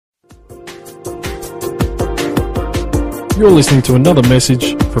You're listening to another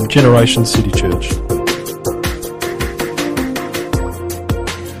message from Generation City Church.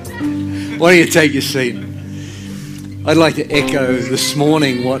 Why don't you take your seat? I'd like to echo this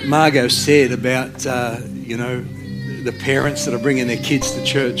morning what Margot said about, the parents that are bringing their kids to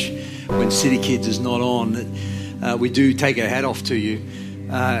church when City Kids is not on. We do take our hat off to you.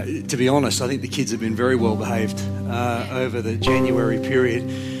 To be honest, I think the kids have been very well behaved over the January period.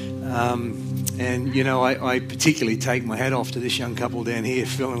 I particularly take my hat off to this young couple down here,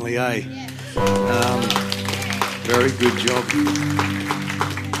 Phil and Leah. Very good job.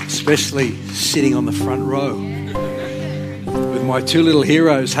 Especially sitting on the front row with my two little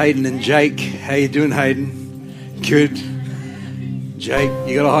heroes, Hayden and Jake. How you doing, Hayden? Good. Jake,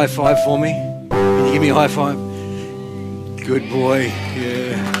 you got a high five for me? Can you give me a high five? Good boy.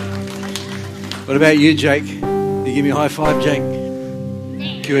 Yeah. What about you, Jake? Can you give me a high five, Jake?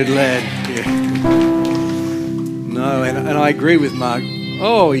 Good lad. Yeah. No, and I agree with Mark.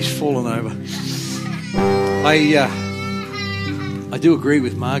 Oh, he's fallen over. I do agree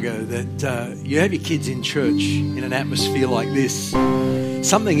with Margot that you have your kids in church in an atmosphere like this.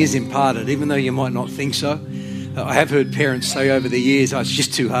 Something is imparted, even though you might not think so. I have heard parents say over the years, it's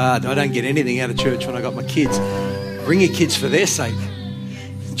just too hard. I don't get anything out of church when I got my kids. Bring your kids for their sake.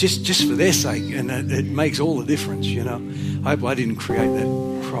 Just for their sake. And it makes all the difference, I hope I didn't create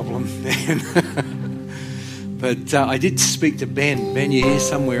that problem then. But I did speak to Ben. Ben, you're here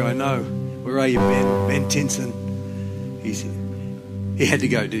somewhere, I know. Where are you, Ben? Ben Tinson. He had to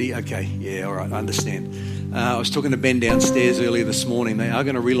go, did he? Okay, yeah, all right, I understand. I was talking to Ben downstairs earlier this morning. They are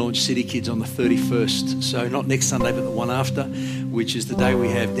going to relaunch City Kids on the 31st. So not next Sunday, but the one after, which is the day we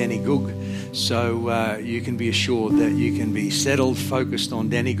have Danny Goog. So you can be assured that you can be settled, focused on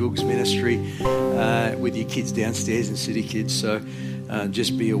Danny Goog's ministry with your kids downstairs in City Kids. So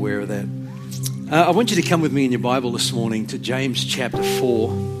just be aware of that. I want you to come with me in your Bible this morning to James chapter 4.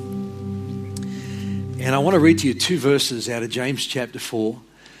 And I want to read to you two verses out of James chapter 4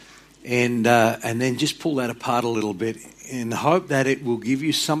 and then just pull that apart a little bit in the hope that it will give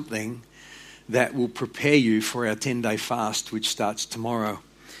you something that will prepare you for our 10-day fast, which starts tomorrow.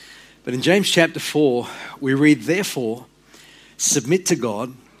 But in James chapter 4, we read, "Therefore, submit to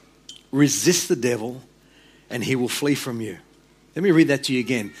God, resist the devil, and he will flee from you." Let me read that to you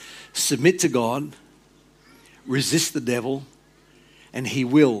again. Submit to God, resist the devil, and he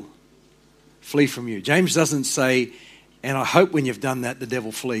will flee from you. James doesn't say, and I hope when you've done that, the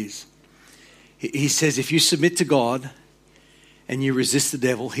devil flees. He says, if you submit to God and you resist the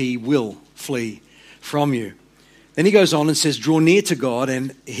devil, he will flee from you. Then he goes on and says, draw near to God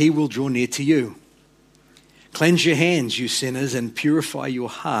and he will draw near to you. Cleanse your hands, you sinners, and purify your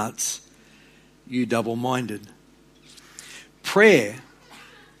hearts, you double-minded. Prayer,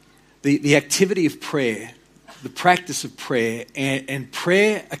 the activity of prayer, the practice of prayer, and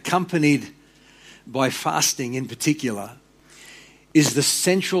prayer accompanied by fasting in particular, is the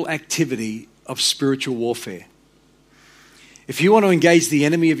central activity of spiritual warfare. If you want to engage the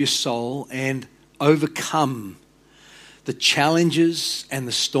enemy of your soul and overcome the challenges and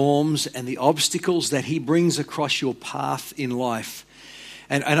the storms and the obstacles that he brings across your path in life,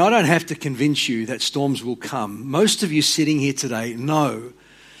 and I don't have to convince you that storms will come. Most of you sitting here today know,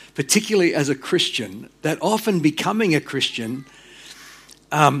 particularly as a Christian, that often becoming a Christian,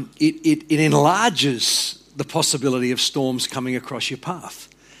 it enlarges the possibility of storms coming across your path.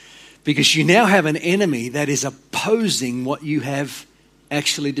 Because you now have an enemy that is opposing what you have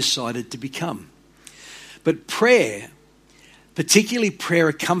actually decided to become. But prayer, particularly prayer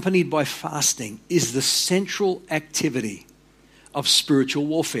accompanied by fasting, is the central activity of spiritual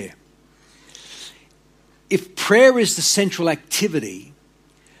warfare. If prayer is the central activity,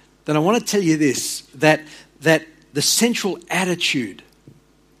 then I want to tell you this, that the central attitude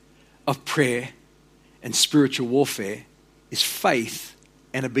of prayer and spiritual warfare is faith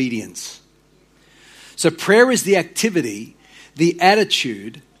and obedience. So prayer is the activity, the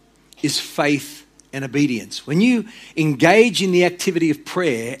attitude is faith and obedience. When you engage in the activity of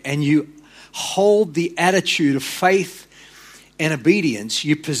prayer and you hold the attitude of faith and obedience,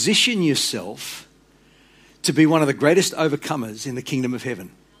 you position yourself to be one of the greatest overcomers in the kingdom of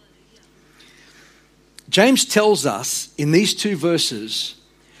heaven. James tells us in these two verses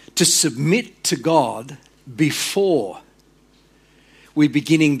to submit to God before we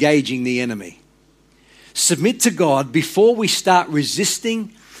begin engaging the enemy. Submit to God before we start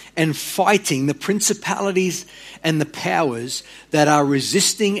resisting and fighting the principalities and the powers that are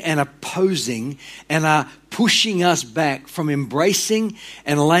resisting and opposing and are pushing us back from embracing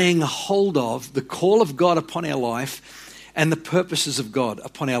and laying hold of the call of God upon our life and the purposes of God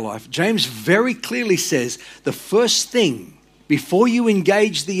upon our life. James very clearly says the first thing before you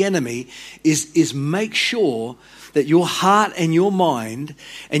engage the enemy is make sure that your heart and your mind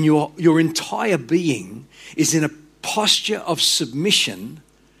and your entire being is in a posture of submission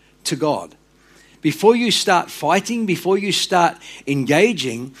to God. Before you start fighting, before you start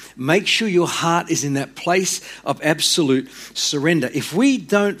engaging, make sure your heart is in that place of absolute surrender. If we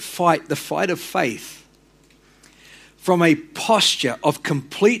don't fight the fight of faith from a posture of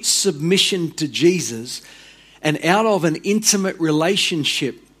complete submission to Jesus and out of an intimate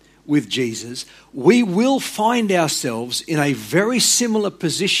relationship with Jesus, we will find ourselves in a very similar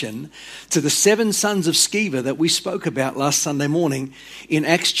position to the 7 sons of Sceva that we spoke about last Sunday morning in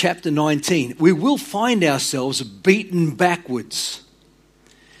Acts chapter 19. We will find ourselves beaten backwards.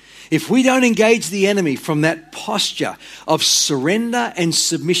 If we don't engage the enemy from that posture of surrender and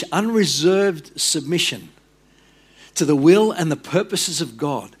submission, unreserved submission to the will and the purposes of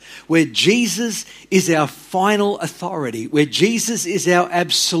God, where Jesus is our final authority, where Jesus is our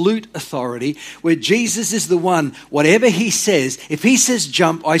absolute authority, where Jesus is the one, whatever he says, if he says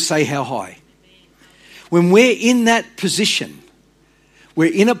jump, I say how high. When we're in that position,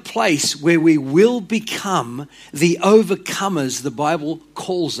 we're in a place where we will become the overcomers the Bible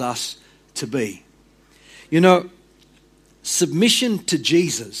calls us to be. You know, submission to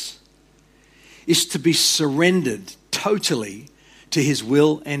Jesus is to be surrendered totally to his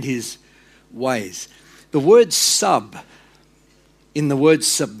will and his ways. The word sub in the word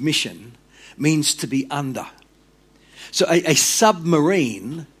submission means to be under. So a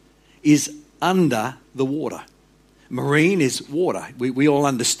submarine is under the water. Marine is water. We all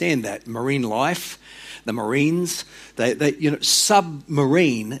understand that. Marine life, the Marines,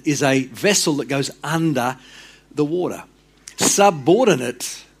 submarine is a vessel that goes under the water.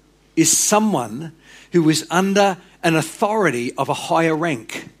 Subordinate is someone who is under an authority of a higher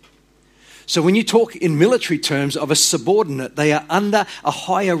rank. So when you talk in military terms of a subordinate, they are under a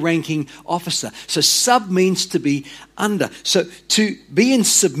higher ranking officer. So sub means to be under. So to be in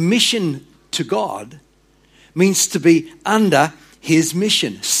submission to God means to be under his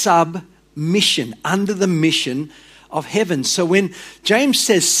mission. Submission, under the mission of heaven. So when James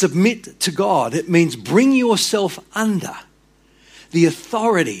says submit to God, it means bring yourself under the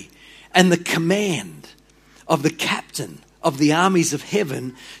authority and the command of the captain of the armies of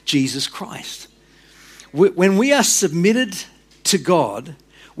heaven, Jesus Christ. When we are submitted to God,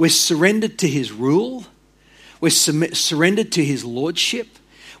 we're surrendered to his rule, we're surrendered to his lordship,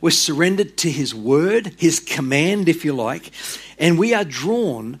 we're surrendered to his word, his command, if you like, and we are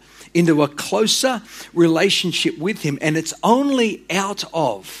drawn into a closer relationship with him. And it's only out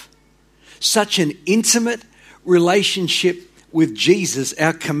of such an intimate relationship with Jesus,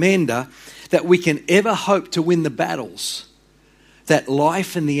 our commander, that we can ever hope to win the battles that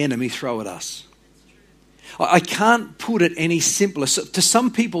life and the enemy throw at us. I can't put it any simpler. So to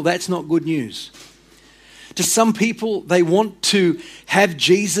some people, that's not good news. To some people, they want to have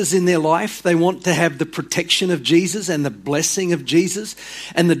Jesus in their life. They want to have the protection of Jesus and the blessing of Jesus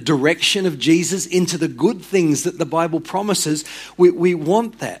and the direction of Jesus into the good things that the Bible promises. We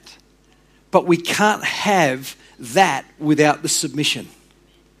want that. But we can't have that without the submission.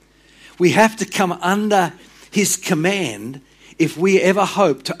 We have to come under his command if we ever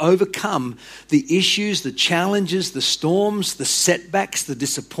hope to overcome the issues, the challenges, the storms, the setbacks, the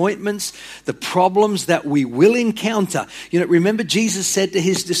disappointments, the problems that we will encounter. You know, remember Jesus said to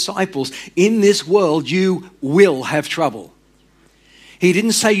his disciples, in this world you will have trouble. He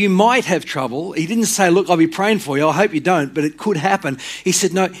didn't say you might have trouble. He didn't say, look, I'll be praying for you. I hope you don't, but it could happen. He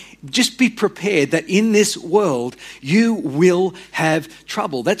said, no, just be prepared that in this world you will have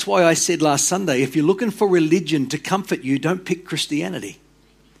trouble. That's why I said last Sunday, if you're looking for religion to comfort you, don't pick Christianity.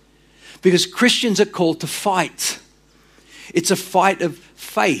 Because Christians are called to fight. It's a fight of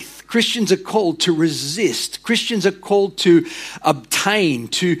faith. Christians are called to resist. Christians are called to obtain,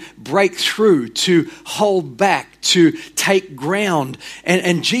 to break through, to hold back, to take ground.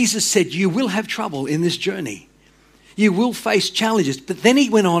 And Jesus said, you will have trouble in this journey. You will face challenges. But then he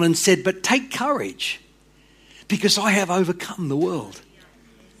went on and said, but take courage, because I have overcome the world.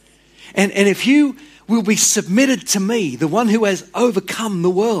 And if you will be submitted to me, the one who has overcome the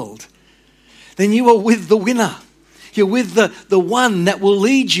world, then you are with the winner. You're with the one that will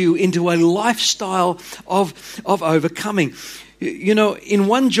lead you into a lifestyle of overcoming. You know, in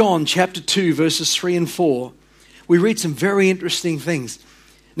 1 John chapter 2, verses 3 and 4, we read some very interesting things.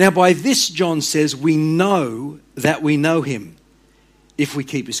 Now, by this, John says, we know that we know him if we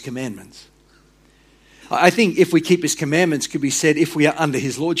keep his commandments. I think if we keep his commandments could be said if we are under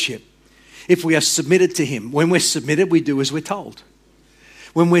his lordship. if we are submitted to him. When we're submitted, we do as we're told.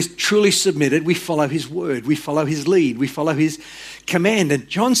 When we're truly submitted, we follow his word, we follow his lead, we follow his command. And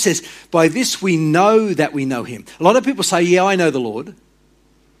John says, by this we know that we know him. A lot of people say, yeah, I know the Lord.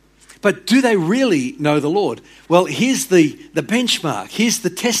 But do they really know the Lord? Well, here's the benchmark. Here's the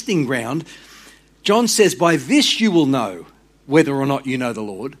testing ground. John says, by this you will know whether or not you know the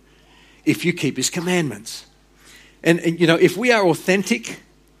Lord, if you keep his commandments. And if we are authentic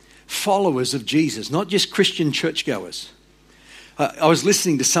followers of Jesus, not just Christian churchgoers. I was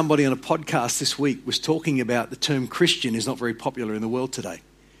listening to somebody on a podcast this week was talking about the term Christian is not very popular in the world today.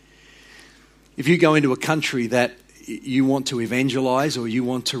 If you go into a country that you want to evangelize or you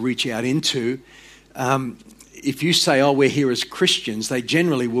want to reach out into, if you say, oh, we're here as Christians, they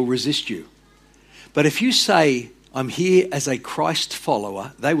generally will resist you. But if you say, I'm here as a Christ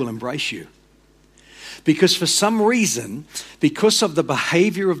follower, they will embrace you. Because for some reason, because of the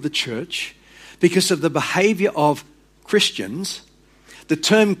behavior of the church, because of the behavior of Christians, the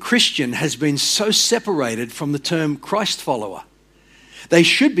term Christian has been so separated from the term Christ follower. They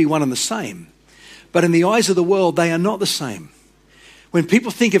should be one and the same. But in the eyes of the world, they are not the same. When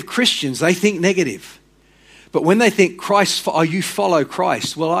people think of Christians, they think negative. But when they think Christ, oh, you follow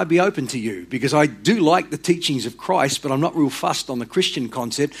Christ, well, I'd be open to you because I do like the teachings of Christ, but I'm not real fussed on the Christian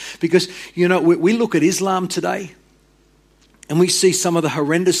concept because, we look at Islam today and we see some of the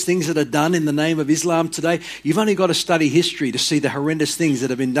horrendous things that are done in the name of Islam today. You've only got to study history to see the horrendous things that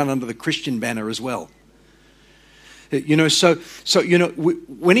have been done under the Christian banner as well.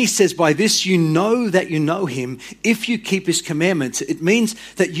 When he says, by this you know that you know him, if you keep his commandments, it means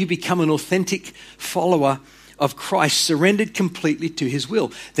that you become an authentic follower of Christ, surrendered completely to his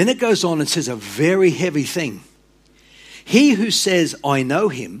will. Then it goes on and says a very heavy thing. He who says, I know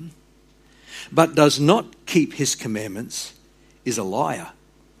him, but does not keep his commandments is a liar,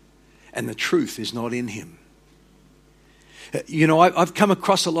 and the truth is not in him. I've come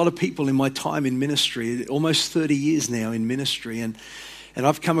across a lot of people in my time in ministry, almost 30 years now in ministry, and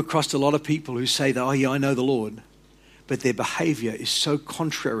I've come across a lot of people who say that, oh yeah, I know the Lord, but their behavior is so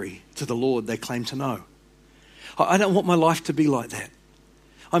contrary to the Lord they claim to know. I don't want my life to be like that.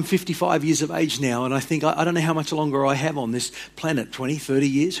 I'm 55 years of age now, and I think I don't know how much longer I have on this planet, 20, 30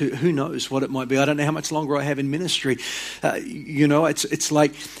 years, who knows what it might be. I don't know how much longer I have in ministry. It's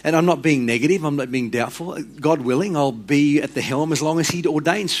like, and I'm not being negative, I'm not being doubtful. God willing, I'll be at the helm as long as he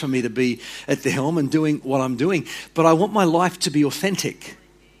ordains for me to be at the helm and doing what I'm doing. But I want my life to be authentic.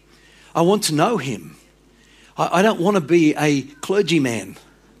 I want to know him. I don't want to be a clergyman.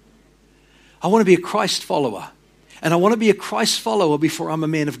 I want to be a Christ follower. And I want to be a Christ follower before I'm a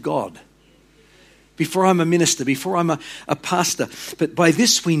man of God, before I'm a minister, before I'm a pastor. But by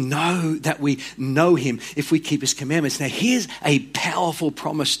this we know that we know him if we keep his commandments. Now here's a powerful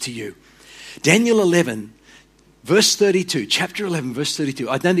promise to you. Daniel 11, verse 32, chapter 11, verse 32.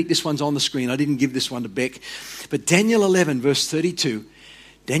 I don't think this one's on the screen. I didn't give this one to Beck. But Daniel 11, verse 32,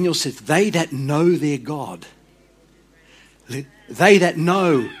 Daniel says, they that know their God,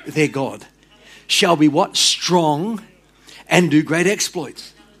 shall be what? Strong and do great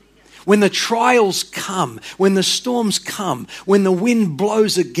exploits. When the trials come, when the storms come, when the wind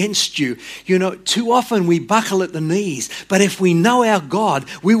blows against you, too often we buckle at the knees. But if we know our God,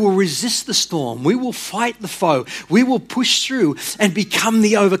 we will resist the storm. We will fight the foe. We will push through and become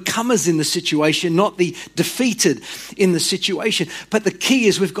the overcomers in the situation, not the defeated in the situation. But the key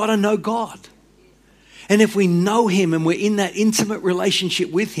is we've got to know God. And if we know him and we're in that intimate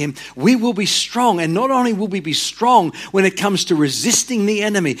relationship with him, we will be strong. And not only will we be strong when it comes to resisting the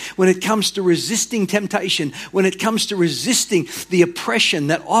enemy, when it comes to resisting temptation, when it comes to resisting the oppression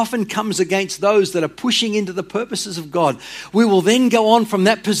that often comes against those that are pushing into the purposes of God, we will then go on from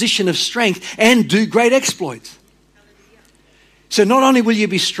that position of strength and do great exploits. So not only will you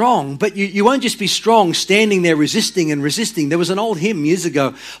be strong, but you won't just be strong standing there resisting and resisting. There was an old hymn years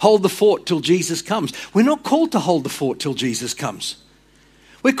ago, hold the fort till Jesus comes. We're not called to hold the fort till Jesus comes.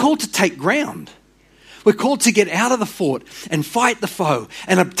 We're called to take ground. We're called to get out of the fort and fight the foe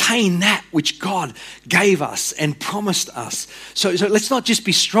and obtain that which God gave us and promised us. So let's not just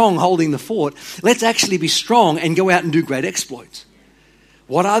be strong holding the fort. Let's actually be strong and go out and do great exploits.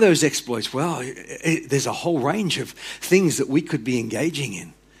 What are those exploits? Well, there's a whole range of things that we could be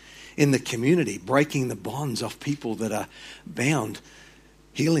engaging in the community, breaking the bonds of people that are bound,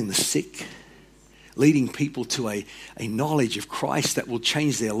 healing the sick, leading people to a knowledge of Christ that will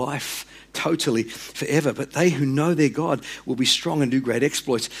change their life totally forever. But they who know their God will be strong and do great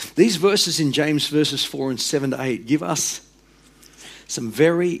exploits. These verses in James verses 4 and 7 to 8 give us some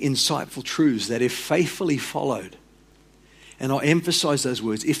very insightful truths that if faithfully followed, and I emphasize those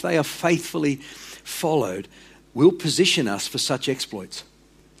words, if they are faithfully followed, will position us for such exploits.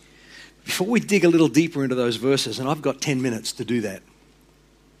 Before we dig a little deeper into those verses, and I've got 10 minutes to do that,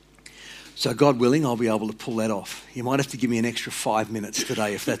 so God willing, I'll be able to pull that off. You might have to give me an extra 5 minutes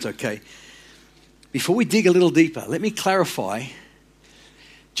today if that's okay. Before we dig a little deeper, let me clarify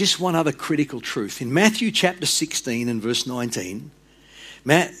just one other critical truth. In Matthew chapter 16 and verse 19,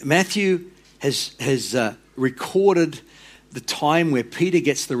 Matthew has recorded the time where Peter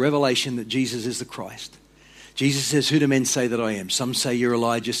gets the revelation that Jesus is the Christ. Jesus says, "Who do men say that I am? Some say you're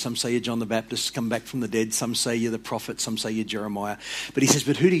Elijah, some say you're John the Baptist, come back from the dead, some say you're the prophet, some say you're Jeremiah." But he says,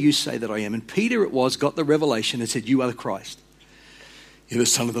 "But who do you say that I am?" And Peter it was, got the revelation and said, "You are the Christ. You're the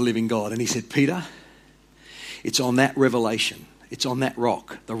Son of the living God." And he said, "Peter, it's on that revelation, it's on that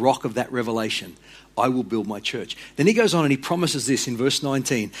rock, the rock of that revelation, I will build my church." Then he goes on and he promises this in verse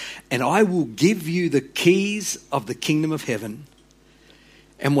 19, "And I will give you the keys of the kingdom of heaven.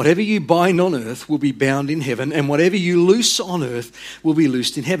 And whatever you bind on earth will be bound in heaven, and whatever you loose on earth will be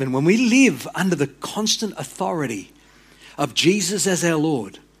loosed in heaven." When we live under the constant authority of Jesus as our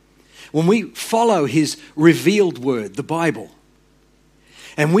Lord, when we follow his revealed word, the Bible,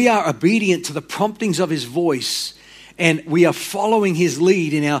 and we are obedient to the promptings of his voice, and we are following his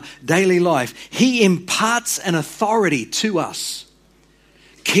lead in our daily life, he imparts an authority to us.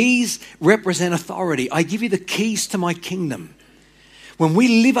 Keys represent authority. I give you the keys to my kingdom. When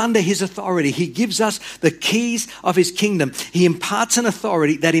we live under his authority, he gives us the keys of his kingdom. He imparts an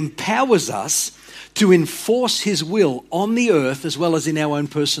authority that empowers us to enforce his will on the earth as well as in our own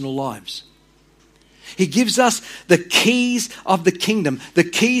personal lives. He gives us the keys of the kingdom, the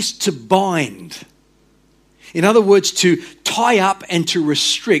keys to bind. In other words, to tie up and to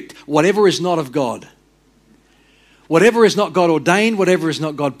restrict whatever is not of God. Whatever is not God ordained, whatever is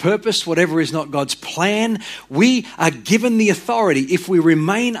not God purposed, whatever is not God's plan, we are given the authority. If we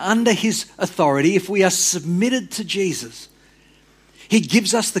remain under his authority, if we are submitted to Jesus, he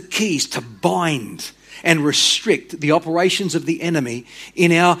gives us the keys to bind and restrict the operations of the enemy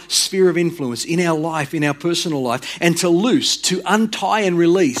in our sphere of influence, in our life, in our personal life, and to loose, to untie and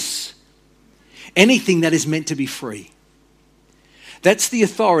release anything that is meant to be free. That's the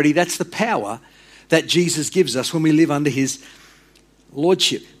authority, that's the power that Jesus gives us when we live under his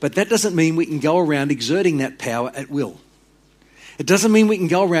lordship. But that doesn't mean we can go around exerting that power at will. It doesn't mean we can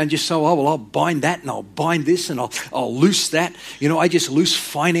go around just so, I'll bind that and I'll bind this and I'll loose that. I just loose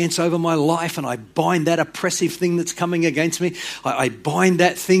finance over my life and I bind that oppressive thing that's coming against me. I bind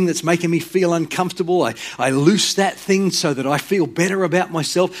that thing that's making me feel uncomfortable. I loose that thing so that I feel better about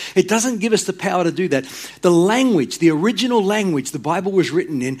myself. It doesn't give us the power to do that. The language, the original language the Bible was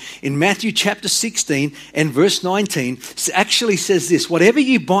written in Matthew chapter 16 and verse 19 actually says this: "Whatever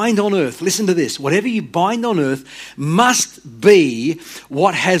you bind on earth," listen to this, "whatever you bind on earth must be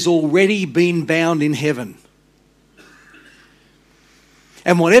what has already been bound in heaven.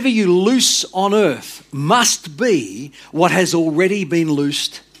 And whatever you loose on earth must be what has already been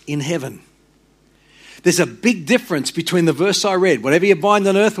loosed in heaven." There's a big difference between the verse I read, "Whatever you bind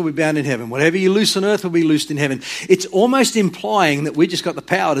on earth will be bound in heaven. Whatever you loose on earth will be loosed in heaven." It's almost implying that we just got the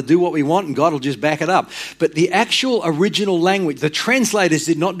power to do what we want and God will just back it up. But the actual original language, the translators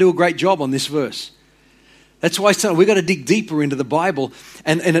did not do a great job on this verse. That's why we've got to dig deeper into the Bible.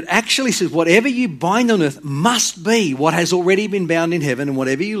 And it actually says, whatever you bind on earth must be what has already been bound in heaven, and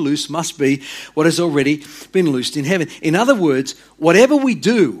whatever you loose must be what has already been loosed in heaven. In other words, whatever we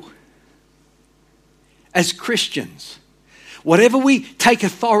do as Christians, whatever we take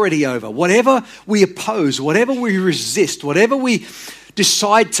authority over, whatever we oppose, whatever we resist, whatever we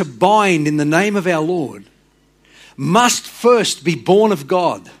decide to bind in the name of our Lord, must first be born of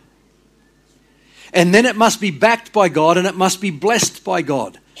God. And then it must be backed by God and it must be blessed by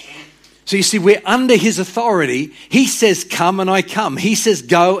God. So you see, we're under his authority. He says, "Come," and I come. He says,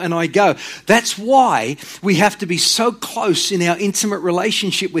 "Go," and I go. That's why we have to be so close in our intimate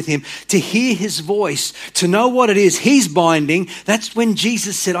relationship with him to hear his voice, to know what it is he's binding. That's when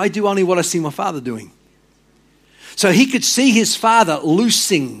Jesus said, "I do only what I see my Father doing." So he could see his Father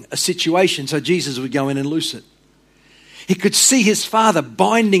loosing a situation, so Jesus would go in and loose it. He could see his Father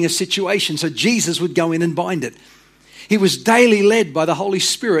binding a situation, so Jesus would go in and bind it. He was daily led by the Holy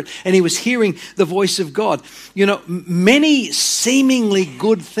Spirit, and he was hearing the voice of God. Many seemingly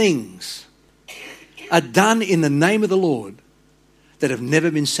good things are done in the name of the Lord that have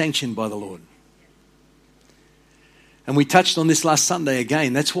never been sanctioned by the Lord. And we touched on this last Sunday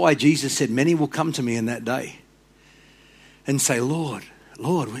again. That's why Jesus said, "Many will come to me in that day and say, Lord,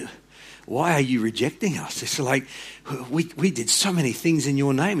 why are you rejecting us?" It's like, we did so many things in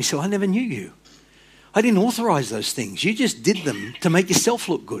your name. He said, "I never knew you. I didn't authorize those things. You just did them to make yourself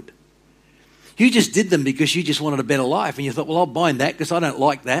look good. You just did them because you just wanted a better life. And you thought, well, I'll bind that because I don't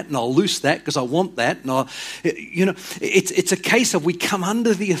like that. And I'll loose that because I want that. And it's a case of we come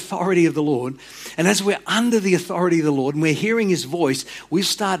under the authority of the Lord. And as we're under the authority of the Lord and we're hearing his voice, we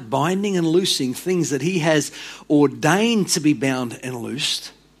start binding and loosing things that he has ordained to be bound and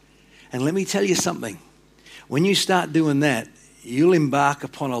loosed. And let me tell you something. When you start doing that, you'll embark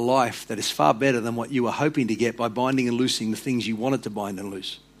upon a life that is far better than what you were hoping to get by binding and loosing the things you wanted to bind and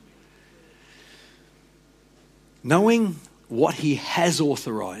loose. Knowing what he has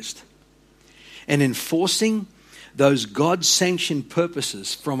authorized and enforcing those God-sanctioned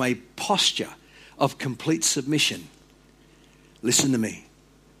purposes from a posture of complete submission, listen to me,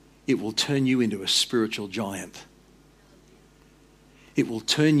 it will turn you into a spiritual giant. It will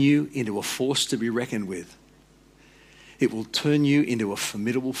turn you into a force to be reckoned with. It will turn you into a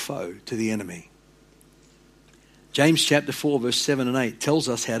formidable foe to the enemy. James chapter 4, verse 7 and 8 tells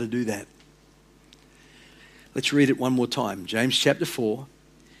us how to do that. Let's read it one more time. James chapter 4,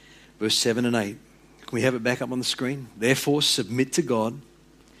 verse 7 and 8. Can we have it back up on the screen? Therefore, submit to God.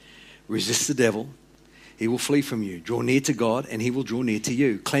 Resist the devil. He will flee from you. Draw near to God, and he will draw near to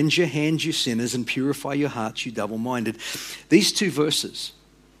you. Cleanse your hands, you sinners, and purify your hearts, you double-minded. These two verses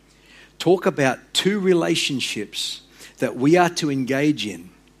talk about two relationships that we are to engage in.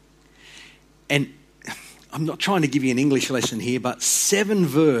 And I'm not trying to give you an English lesson here, but 7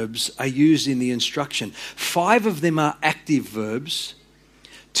 verbs are used in the instruction. 5 of them are active verbs.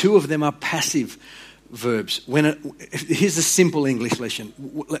 2 of them are passive verbs. Here's a simple English lesson.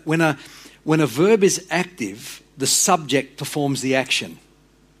 When a verb is active, the subject performs the action.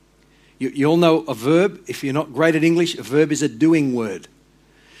 You all know a verb, if you're not great at English, a verb is a doing word.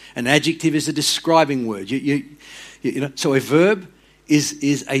 An adjective is a describing word. So a verb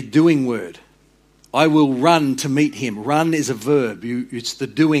is a doing word. I will run to meet him. Run is a verb. It's the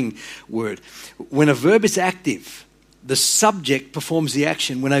doing word. When a verb is active, the subject performs the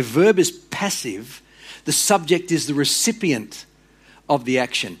action. When a verb is passive, the subject is the recipient of the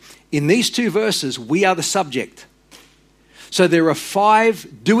action. In these 2 verses, we are the subject. So there are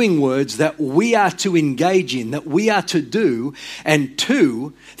 5 doing words that we are to engage in, that we are to do, and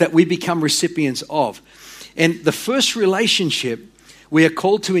 2 that we become recipients of. And the first relationship we are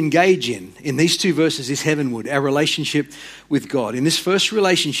called to engage in these 2 verses is heavenward, our relationship with God. In this first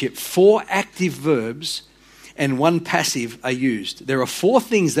relationship, 4 active verbs and 1 passive are used. There are 4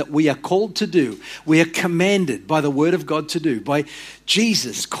 things that we are called to do. We are commanded by the word of God to do, by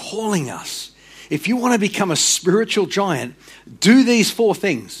Jesus calling us. If you want to become a spiritual giant, do these 4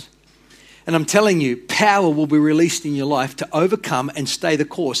 things. And I'm telling you, power will be released in your life to overcome and stay the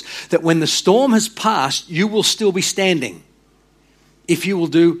course. That when the storm has passed, you will still be standing. If you will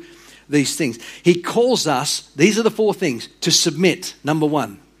do these things. He calls us, these are the 4 things, to submit, number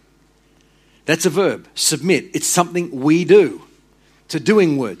 1. That's a verb, submit. It's something we do. It's a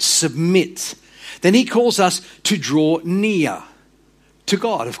doing word, submit. Then he calls us to draw near to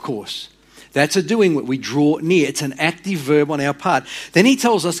God, of course. That's a doing word. We draw near. It's an active verb on our part. Then he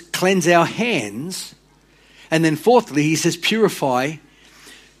tells us, cleanse our hands. And then fourthly, he says, purify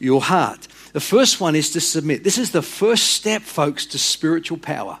your heart. The first one is to submit. This is the first step, folks, to spiritual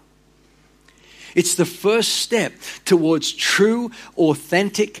power. It's the first step towards true,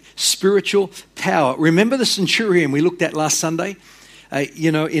 authentic spiritual power. Remember the centurion we looked at last Sunday?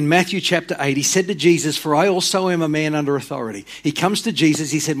 In Matthew chapter 8, he said to Jesus, for I also am a man under authority. He comes to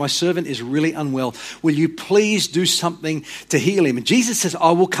Jesus. He said, my servant is really unwell. Will you please do something to heal him? And Jesus says,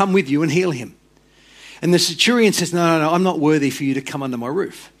 I will come with you and heal him. And the centurion says, no, I'm not worthy for you to come under my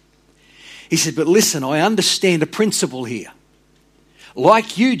roof. He said, but listen, I understand a principle here.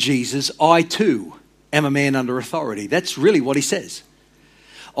 Like you, Jesus, I too am a man under authority. That's really what he says.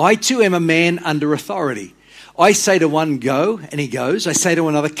 I too am a man under authority. I say to one, go, and he goes. I say to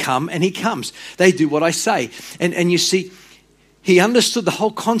another, come, and he comes. They do what I say. And you see, he understood the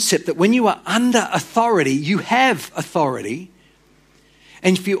whole concept that when you are under authority, you have authority.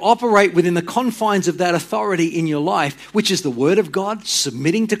 And if you operate within the confines of that authority in your life, which is the word of God,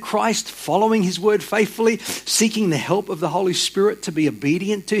 submitting to Christ, following his word faithfully, seeking the help of the Holy Spirit to be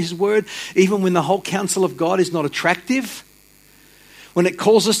obedient to his word, even when the whole counsel of God is not attractive, when it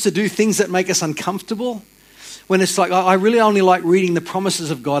calls us to do things that make us uncomfortable, when it's like, I really only like reading the promises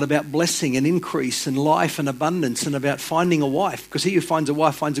of God about blessing and increase and life and abundance and about finding a wife, because he who finds a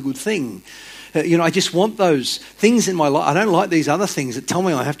wife finds a good thing. I just want those things in my life. I don't like these other things that tell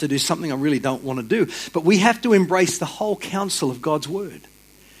me I have to do something I really don't want to do. But we have to embrace the whole counsel of God's word.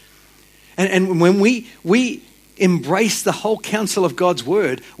 And when we embrace the whole counsel of God's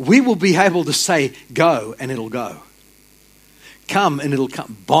word, we will be able to say, go, and it'll go. Come, and it'll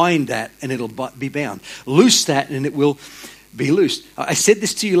come. Bind that, and it'll be bound. Loose that, and it will be loosed. I said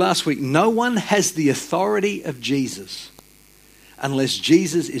this to you last week. No one has the authority of Jesus unless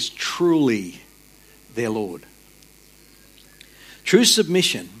Jesus is truly their Lord. True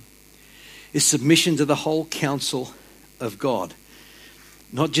submission is submission to the whole counsel of God,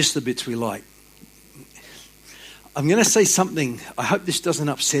 not just the bits we like. I'm going to say something. I hope this doesn't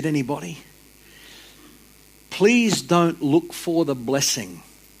upset anybody. Please don't look for the blessing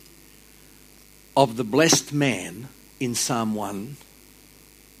of the blessed man in Psalm 1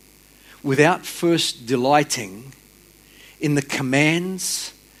 without first delighting in the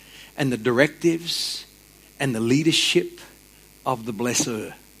commands and the directives and the leadership of the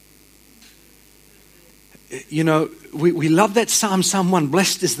blesser. You know, we love that Psalm 1.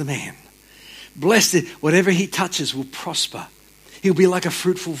 Blessed is the man. Blessed is, whatever he touches will prosper. He'll be like a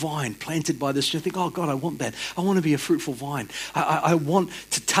fruitful vine planted by the stream. Think, oh God, I want that. I want to be a fruitful vine. I want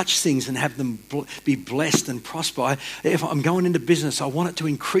to touch things and have them be blessed and prosper. If I'm going into business, I want it to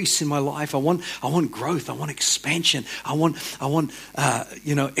increase in my life. I want growth. I want expansion. I want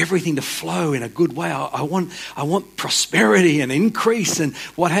everything to flow in a good way. I want prosperity and increase and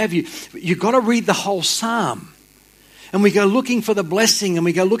what have you. You've got to read the whole psalm. And we go looking for the blessing and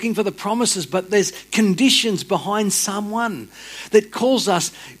we go looking for the promises, but there's conditions behind Psalm 1 that calls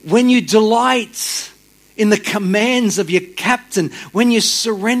us, when you delight in the commands of your captain, when you're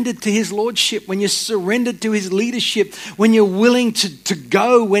surrendered to his lordship, when you're surrendered to his leadership, when you're willing to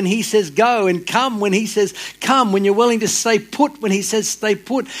go when he says go and come when he says come, when you're willing to stay put when he says stay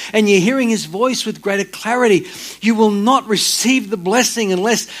put, and you're hearing his voice with greater clarity, you will not receive the blessing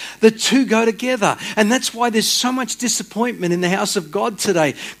unless the two go together. And that's why there's so much disappointment in the house of God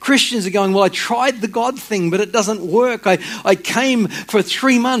today. Christians are going, well, I tried the God thing, but it doesn't work. I came for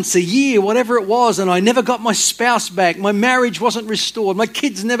 3 months, a year, whatever it was, and I never got my spouse back. My marriage wasn't restored. My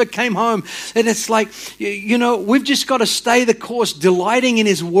kids never came home. And it's like, we've just got to stay the course, delighting in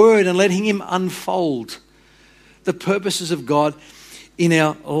his word and letting him unfold the purposes of God in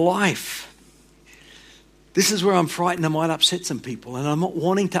our life. This is where I'm frightened I might upset some people, and I'm not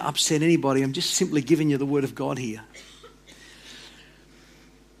wanting to upset anybody. I'm just simply giving you the word of God here.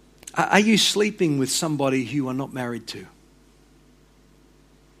 Are you sleeping with somebody you are not married to?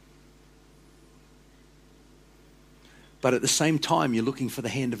 But at the same time, you're looking for the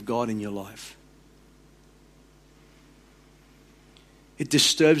hand of God in your life. It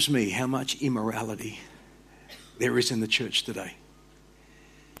disturbs me how much immorality there is in the church today.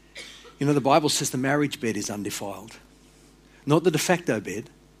 You know, the Bible says the marriage bed is undefiled, not the de facto bed.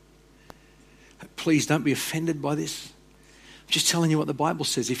 Please don't be offended by this. I'm just telling you what the Bible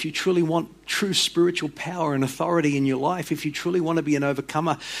says. If you truly want true spiritual power and authority in your life, if you truly want to be an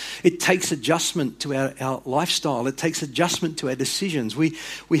overcomer, it takes adjustment to our lifestyle. It takes adjustment to our decisions. We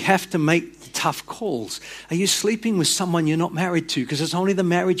have to make tough calls. Are you sleeping with someone you're not married to? Because it's only the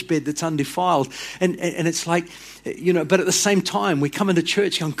marriage bed that's undefiled. And it's like, but at the same time, we come into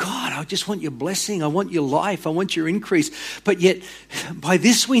church going, God, I just want your blessing. I want your life. I want your increase. But yet, by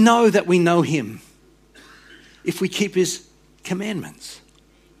this we know that we know him, if we keep his commandments.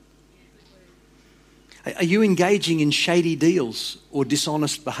 Are you engaging in shady deals or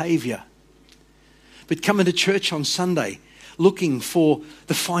dishonest behavior? But coming to church on Sunday looking for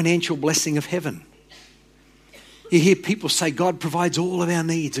the financial blessing of heaven. You hear people say God provides all of our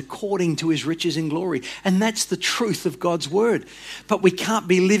needs according to his riches in glory. And that's the truth of God's word. But we can't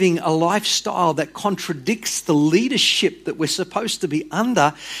be living a lifestyle that contradicts the leadership that we're supposed to be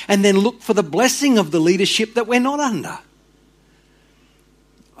under and then look for the blessing of the leadership that we're not under.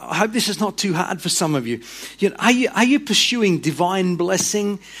 I hope this is not too hard for some of you. Are you pursuing divine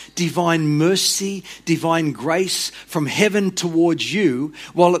blessing, divine mercy, divine grace from heaven towards you,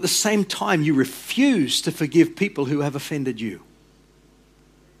 while at the same time you refuse to forgive people who have offended you?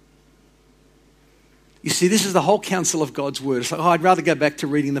 You see, this is the whole counsel of God's word. It's like, I'd rather go back to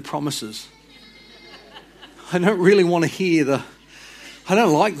reading the promises. I don't really want to hear I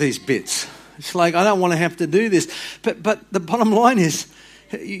don't like these bits. It's like, I don't want to have to do this. But the bottom line is,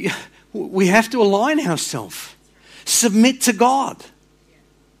 we have to align ourselves. Submit to God.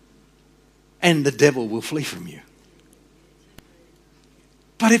 And the devil will flee from you.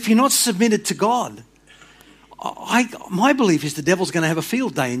 But if you're not submitted to God, my belief is the devil's going to have a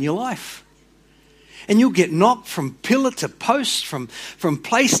field day in your life. And you'll get knocked from pillar to post, from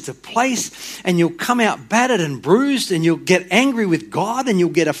place to place, and you'll come out battered and bruised, and you'll get angry with God, and you'll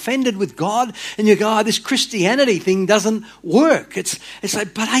get offended with God, and you go, this Christianity thing doesn't work. It's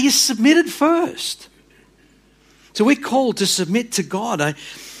like, but are you submitted first? So we're called to submit to God.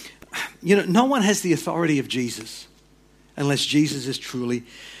 No one has the authority of Jesus unless Jesus is truly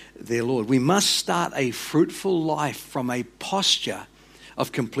their Lord. We must start a fruitful life from a posture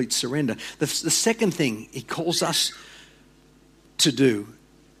of complete surrender. The second thing he calls us to do,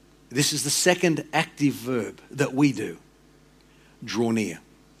 this is the second active verb that we do: draw near.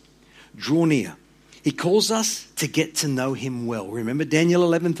 Draw near. He calls us to get to know him well. Remember Daniel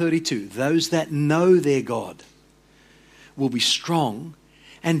 11:32, those that know their God will be strong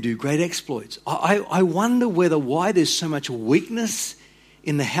and do great exploits. I wonder why there's so much weakness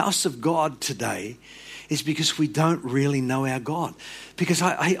in the house of God today is because we don't really know our God. Because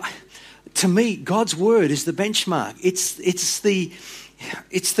to me, God's word is the benchmark. It's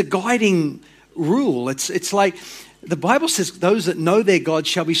the guiding rule. It's like the Bible says those that know their God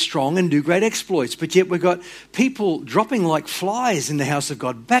shall be strong and do great exploits. But yet we've got people dropping like flies in the house of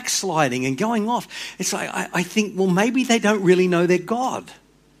God, backsliding and going off. It's like I think, well, maybe they don't really know their God.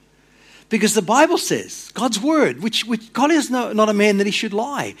 Because the Bible says, God's word, which God is not a man that he should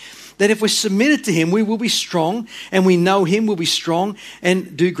lie, that if we're submitted to him, we will be strong, and we know him, we'll be strong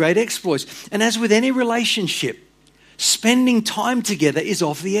and do great exploits. And as with any relationship, spending time together is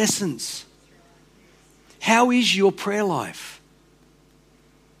of the essence. How is your prayer life?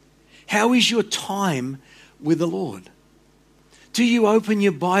 How is your time with the Lord? Do you open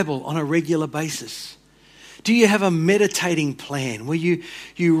your Bible on a regular basis? Do you have a meditating plan where you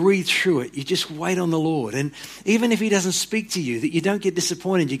read through it, you just wait on the Lord, and even if he doesn't speak to you, that you don't get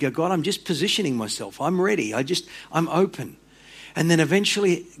disappointed, you go, God, I'm just positioning myself, I'm ready, I'm open. And then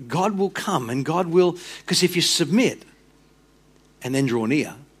eventually God will come, and God will, because if you submit and then draw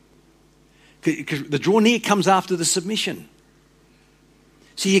near, because the draw near comes after the submission.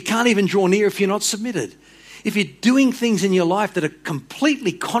 So you can't even draw near if you're not submitted. If you're doing things in your life that are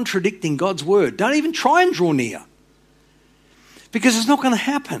completely contradicting God's word, don't even try and draw near. Because it's not going to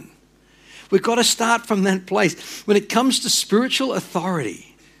happen. We've got to start from that place. When it comes to spiritual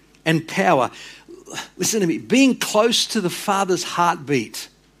authority and power, listen to me, being close to the Father's heartbeat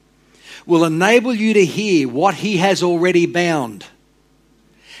will enable you to hear what he has already bound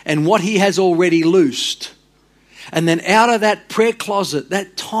and what he has already loosed. And then out of that prayer closet,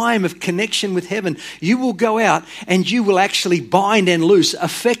 that time of connection with heaven, you will go out and you will actually bind and loose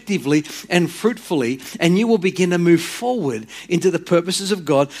effectively and fruitfully, and you will begin to move forward into the purposes of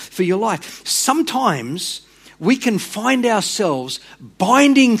God for your life. Sometimes we can find ourselves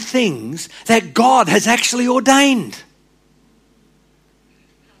binding things that God has actually ordained.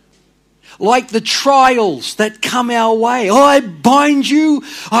 Like the trials that come our way. Oh, I bind you,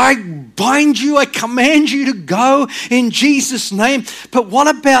 I command you to go in Jesus' name. But what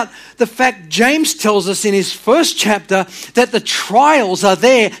about the fact James tells us in his first chapter that the trials are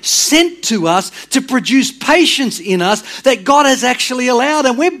there sent to us to produce patience in us that God has actually allowed,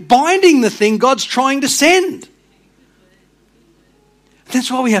 and we're binding the thing God's trying to send.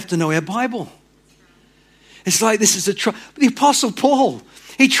 That's why we have to know our Bible. It's like this is the Apostle Paul,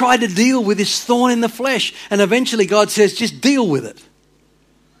 he tried to deal with this thorn in the flesh, and eventually God says, just deal with it.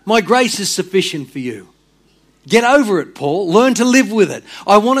 My grace is sufficient for you. Get over it, Paul. Learn to live with it.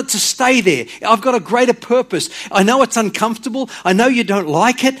 I want it to stay there. I've got a greater purpose. I know it's uncomfortable. I know you don't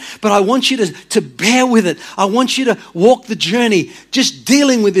like it, but I want you to bear with it. I want you to walk the journey, just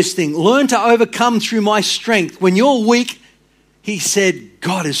dealing with this thing. Learn to overcome through my strength. When you're weak, he said,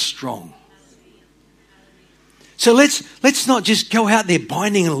 God is strong. So let's not just go out there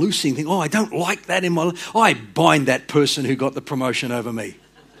binding and loosing, think, oh, I don't like that in my life. I bind that person who got the promotion over me.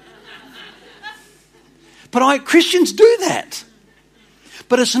 But Christians do that.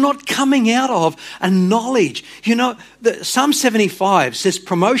 But it's not coming out of a knowledge. You know, Psalm 75 says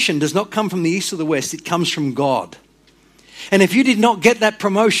promotion does not come from the east or the west. It comes from God. And if you did not get that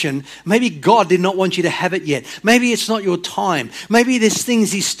promotion, maybe God did not want you to have it yet. Maybe it's not your time. Maybe there's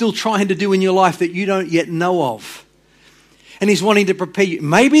things he's still trying to do in your life that you don't yet know of. And he's wanting to prepare you.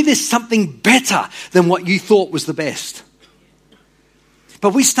 Maybe there's something better than what you thought was the best.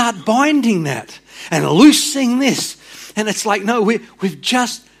 But we start binding that and loosing this. And it's like, no, we've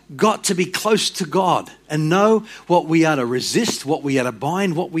just got to be close to God and know what we are to resist, what we are to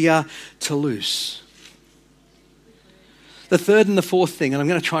bind, what we are to loose. The third and the fourth thing, and I'm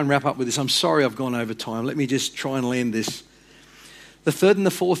going to try and wrap up with this. I'm sorry I've gone over time. Let me just try and land this. The third and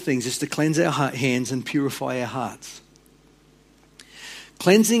the fourth things is to cleanse our hands and purify our hearts.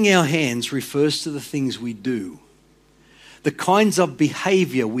 Cleansing our hands refers to the things we do, the kinds of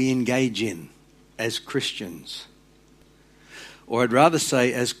behavior we engage in as Christians, or I'd rather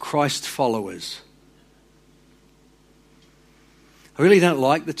say as Christ followers. I really don't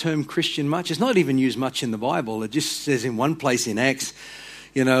like the term Christian much. It's not even used much in the Bible. It just says in one place in Acts,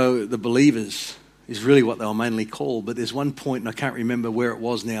 the believers is really what they were mainly called. But there's one point, and I can't remember where it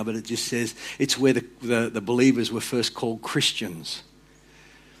was now, but it just says it's where the believers were first called Christians.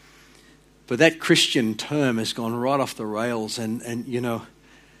 But that Christian term has gone right off the rails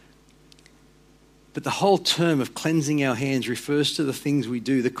but the whole term of cleansing our hands refers to the things we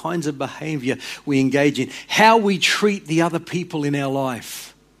do, the kinds of behavior we engage in, how we treat the other people in our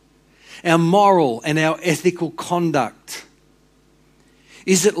life, our moral and our ethical conduct.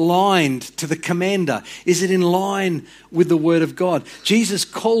 Is it lined to the commander? Is it in line with the Word of God? Jesus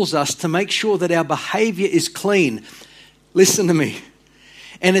calls us to make sure that our behavior is clean. Listen to me.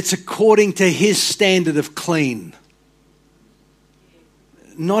 And it's according to His standard of clean.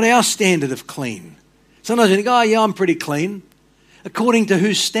 Not our standard of clean. Sometimes you think, I'm pretty clean. According to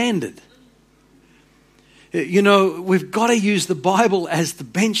whose standard? We've got to use the Bible as the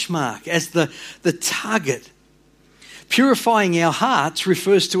benchmark, as the target. Purifying our hearts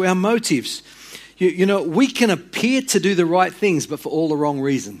refers to our motives. We can appear to do the right things, but for all the wrong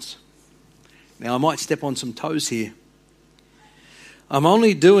reasons. Now, I might step on some toes here. I'm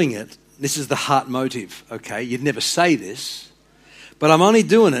only doing it, this is the heart motive, okay? You'd never say this, but I'm only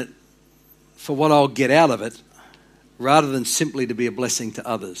doing it for what I'll get out of it, rather than simply to be a blessing to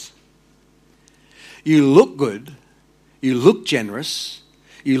others. You look good, you look generous,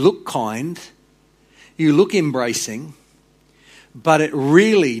 you look kind, you look embracing, but it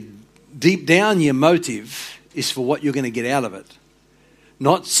really, deep down, your motive is for what you're going to get out of it.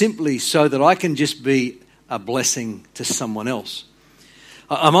 Not simply so that I can just be a blessing to someone else.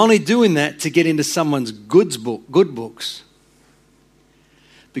 I'm only doing that to get into someone's good books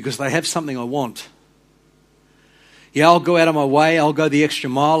because they have something I want. Yeah, I'll go out of my way. I'll go the extra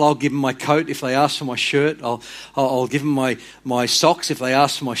mile. I'll give them my coat if they ask for my shirt. I'll give them my socks if they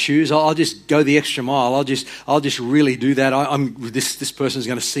ask for my shoes. I'll just go the extra mile. I'll just really do that. This person's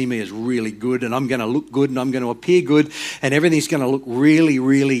going to see me as really good, and I'm going to look good, and I'm going to appear good, and everything's going to look really,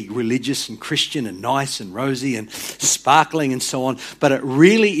 really religious and Christian and nice and rosy and sparkling and so on. But it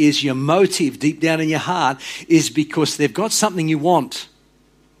really is your motive deep down in your heart is because they've got something you want.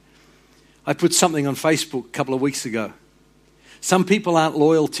 I put something on Facebook a couple of weeks ago. Some people aren't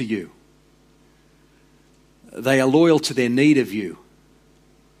loyal to you. They are loyal to their need of you.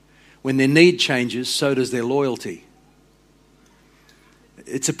 When their need changes, so does their loyalty.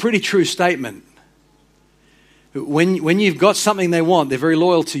 It's a pretty true statement. When you've got something they want, they're very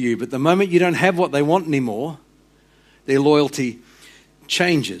loyal to you. But the moment you don't have what they want anymore, their loyalty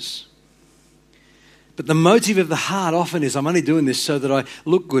changes. But the motive of the heart often is, I'm only doing this so that I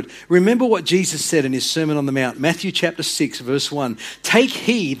look good. Remember what Jesus said in his Sermon on the Mount, Matthew chapter 6, verse 1. Take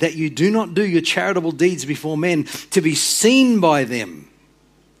heed that you do not do your charitable deeds before men to be seen by them.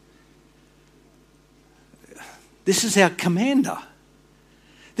 This is our commander.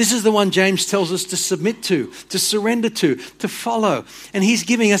 This is the one James tells us to submit to surrender to follow. And he's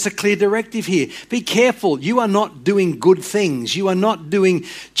giving us a clear directive here. Be careful. You are not doing good things. You are not doing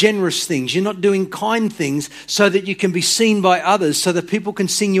generous things. You're not doing kind things so that you can be seen by others, so that people can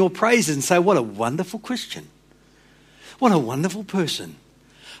sing your praises and say, what a wonderful Christian. What a wonderful person.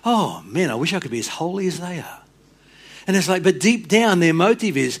 Oh, man, I wish I could be as holy as they are. And it's like, but deep down their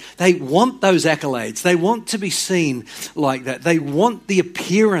motive is they want those accolades. They want to be seen like that. They want the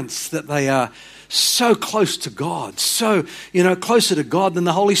appearance that they are so close to God. So, closer to God than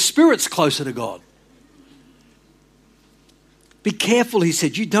the Holy Spirit's closer to God. Be careful, he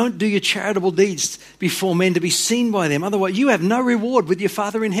said. You don't do your charitable deeds before men to be seen by them. Otherwise, you have no reward with your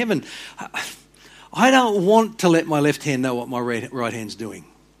Father in heaven. I don't want to let my left hand know what my right hand's doing.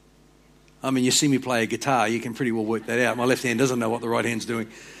 I mean, you see me play a guitar, you can pretty well work that out. My left hand doesn't know what the right hand's doing.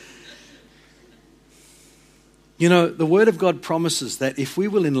 The Word of God promises that if we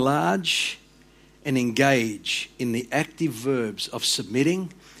will enlarge and engage in the active verbs of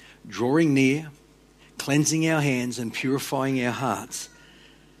submitting, drawing near, cleansing our hands and purifying our hearts,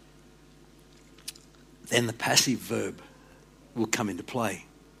 then the passive verb will come into play.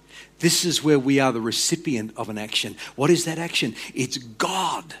 This is where we are the recipient of an action. What is that action? It's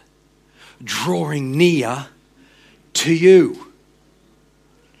God drawing near to you.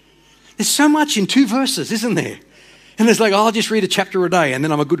 There's so much in 2 verses, isn't there? And it's like, I'll just read a chapter a day and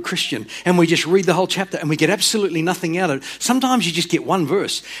then I'm a good Christian. And we just read the whole chapter and we get absolutely nothing out of it. Sometimes you just get one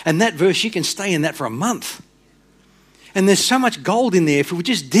verse, and that verse, you can stay in that for a month. And there's so much gold in there if we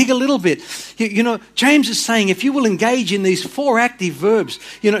just dig a little bit. James is saying if you will engage in these 4 active verbs,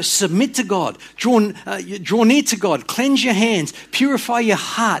 submit to God, draw near to God, cleanse your hands, purify your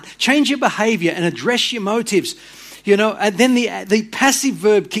heart, change your behavior and address your motives, You know, and then the passive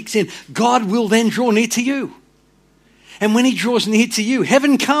verb kicks in. God will then draw near to you. And when he draws near to you,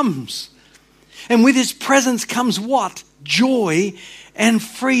 heaven comes. And with his presence comes what? Joy and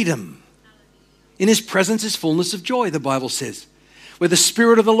freedom. In his presence is fullness of joy, the Bible says. Where the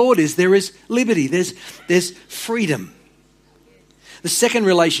Spirit of the Lord is, there is liberty. There's freedom. The second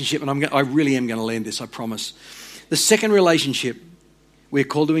relationship, and I really am going to land this, I promise. The second relationship we're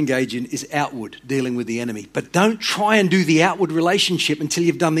called to engage in is outward, dealing with the enemy. But don't try and do the outward relationship until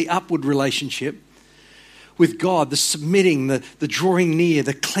you've done the upward relationship with God, the submitting, the drawing near,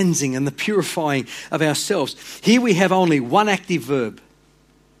 the cleansing and the purifying of ourselves. Here we have only one active verb,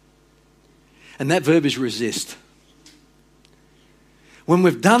 and that verb is resist. When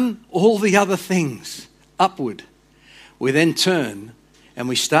we've done all the other things upward, we then turn and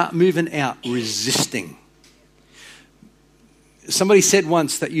we start moving out, resisting. Somebody said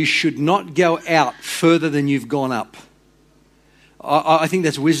once that you should not go out further than you've gone up. I think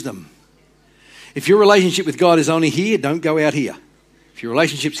that's wisdom. If your relationship with God is only here, don't go out here. If your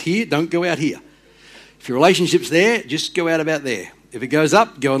relationship's here, don't go out here. If your relationship's there, just go out about there. If it goes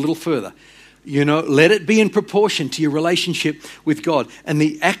up, go a little further. You know, let it be in proportion to your relationship with God. And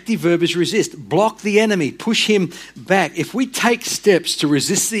the active verb is resist. Block the enemy. Push him back. If we take steps to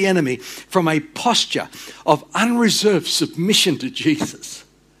resist the enemy from a posture of unreserved submission to Jesus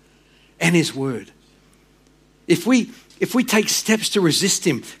and his word, if we take steps to resist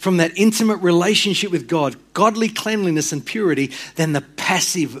him from that intimate relationship with God, godly cleanliness and purity, then the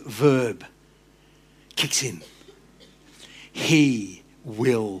passive verb kicks in. He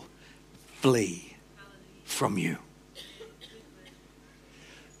will flee from you.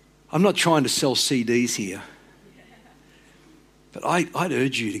 I'm not trying to sell CDs here, but I'd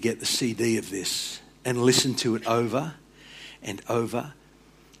urge you to get the CD of this and listen to it over and over,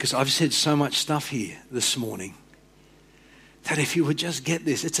 because I've said so much stuff here this morning that if you would just get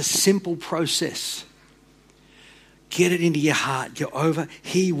this, it's a simple process. Get it into your heart. Go over.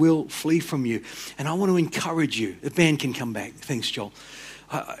 He will flee from you. And I want to encourage you. The band can come back. Thanks, Joel.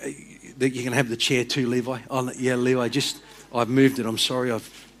 You can have the chair too, Levi. Oh, yeah, Levi, I've moved it. I'm sorry.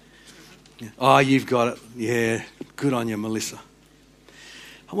 You've got it. Yeah, good on you, Melissa.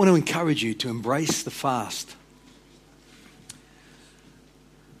 I want to encourage you to embrace the fast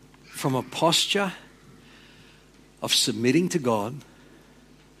from a posture of submitting to God,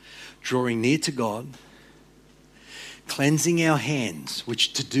 drawing near to God, cleansing our hands,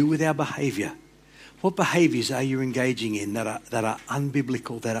 which to do with our behavior. What behaviors are you engaging in that are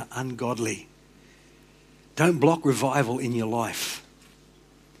unbiblical, that are ungodly? Don't block revival in your life.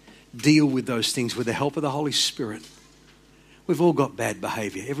 Deal with those things with the help of the Holy Spirit. We've all got bad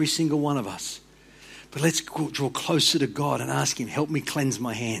behavior, every single one of us. But let's draw closer to God and ask him, help me cleanse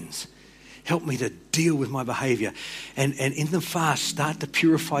my hands. Help me to deal with my behavior. And in the fast, start to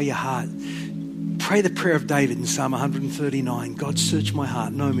purify your heart. Pray the prayer of David in Psalm 139. God, search my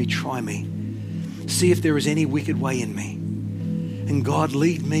heart, know me, try me. See if there is any wicked way in me. And God,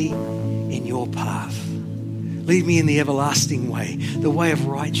 lead me in your path. Lead me in the everlasting way, the way of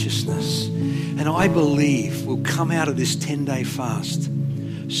righteousness. And I believe we'll come out of this 10-day fast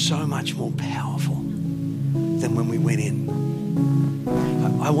so much more powerful than when we went in.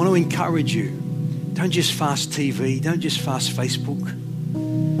 I want to encourage you. Don't just fast TV. Don't just fast Facebook.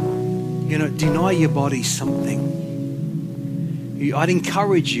 You know, deny your body something. I'd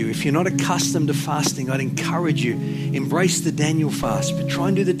encourage you, if you're not accustomed to fasting, I'd encourage you, embrace the Daniel fast, but try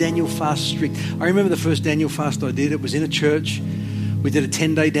and do the Daniel fast strict. I remember the first Daniel fast I did, it was in a church. We did a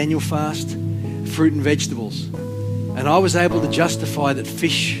 10-day Daniel fast, fruit and vegetables. And I was able to justify that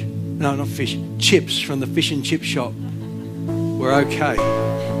chips from the fish and chip shop were okay.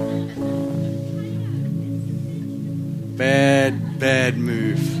 Bad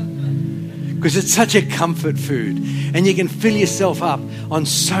move. Because it's such a comfort food. And you can fill yourself up on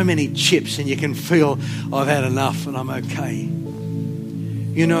so many chips and you can feel, I've had enough and I'm okay.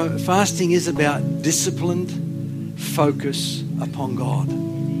 You know, fasting is about disciplined focus upon God.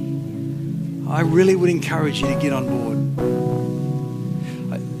 I really would encourage you to get on board.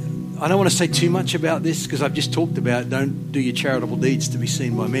 I don't want to say too much about this because I've just talked about don't do your charitable deeds to be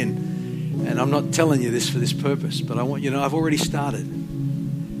seen by men. And I'm not telling you this for this purpose, but I want you to know I've already started.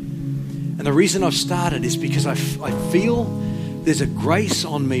 And the reason I've started is because I feel there's a grace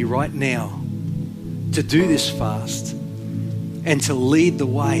on me right now to do this fast and to lead the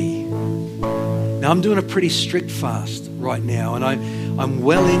way. Now, I'm doing a pretty strict fast right now, and I'm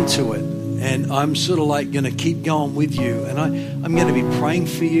well into it, and I'm sort of like going to keep going with you. And I'm going to be praying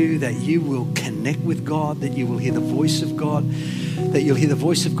for you that you will connect with God, that you will hear the voice of God, that you'll hear the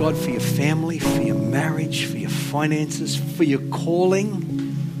voice of God for your family, for your marriage, for your finances, for your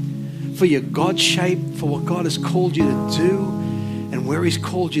calling, for your God shape, for what God has called you to do and where He's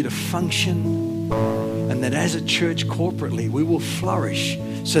called you to function. And that as a church corporately, we will flourish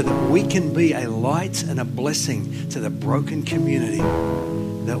so that we can be a light and a blessing to the broken community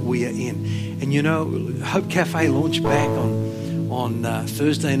that we are in. And you know, Hope Cafe launched back on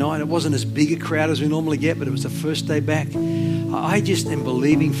Thursday night. It wasn't as big a crowd as we normally get, but it was the first day back. I just am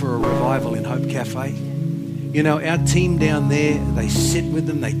believing for a revival in Hope Cafe. You know, our team down there, they sit with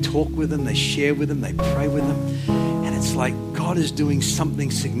them, they talk with them, they share with them, they pray with them. And it's like God is doing something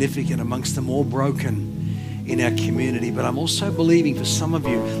significant amongst them, all broken in our community. But I'm also believing for some of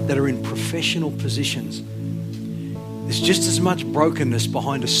you that are in professional positions, there's just as much brokenness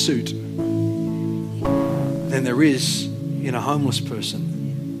behind a suit than there is in a homeless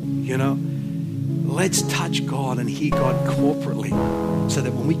person. You know, let's touch God and hear God corporately so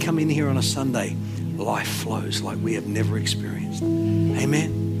that when we come in here on a Sunday, life flows like we have never experienced.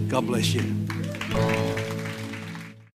 Amen. God bless you.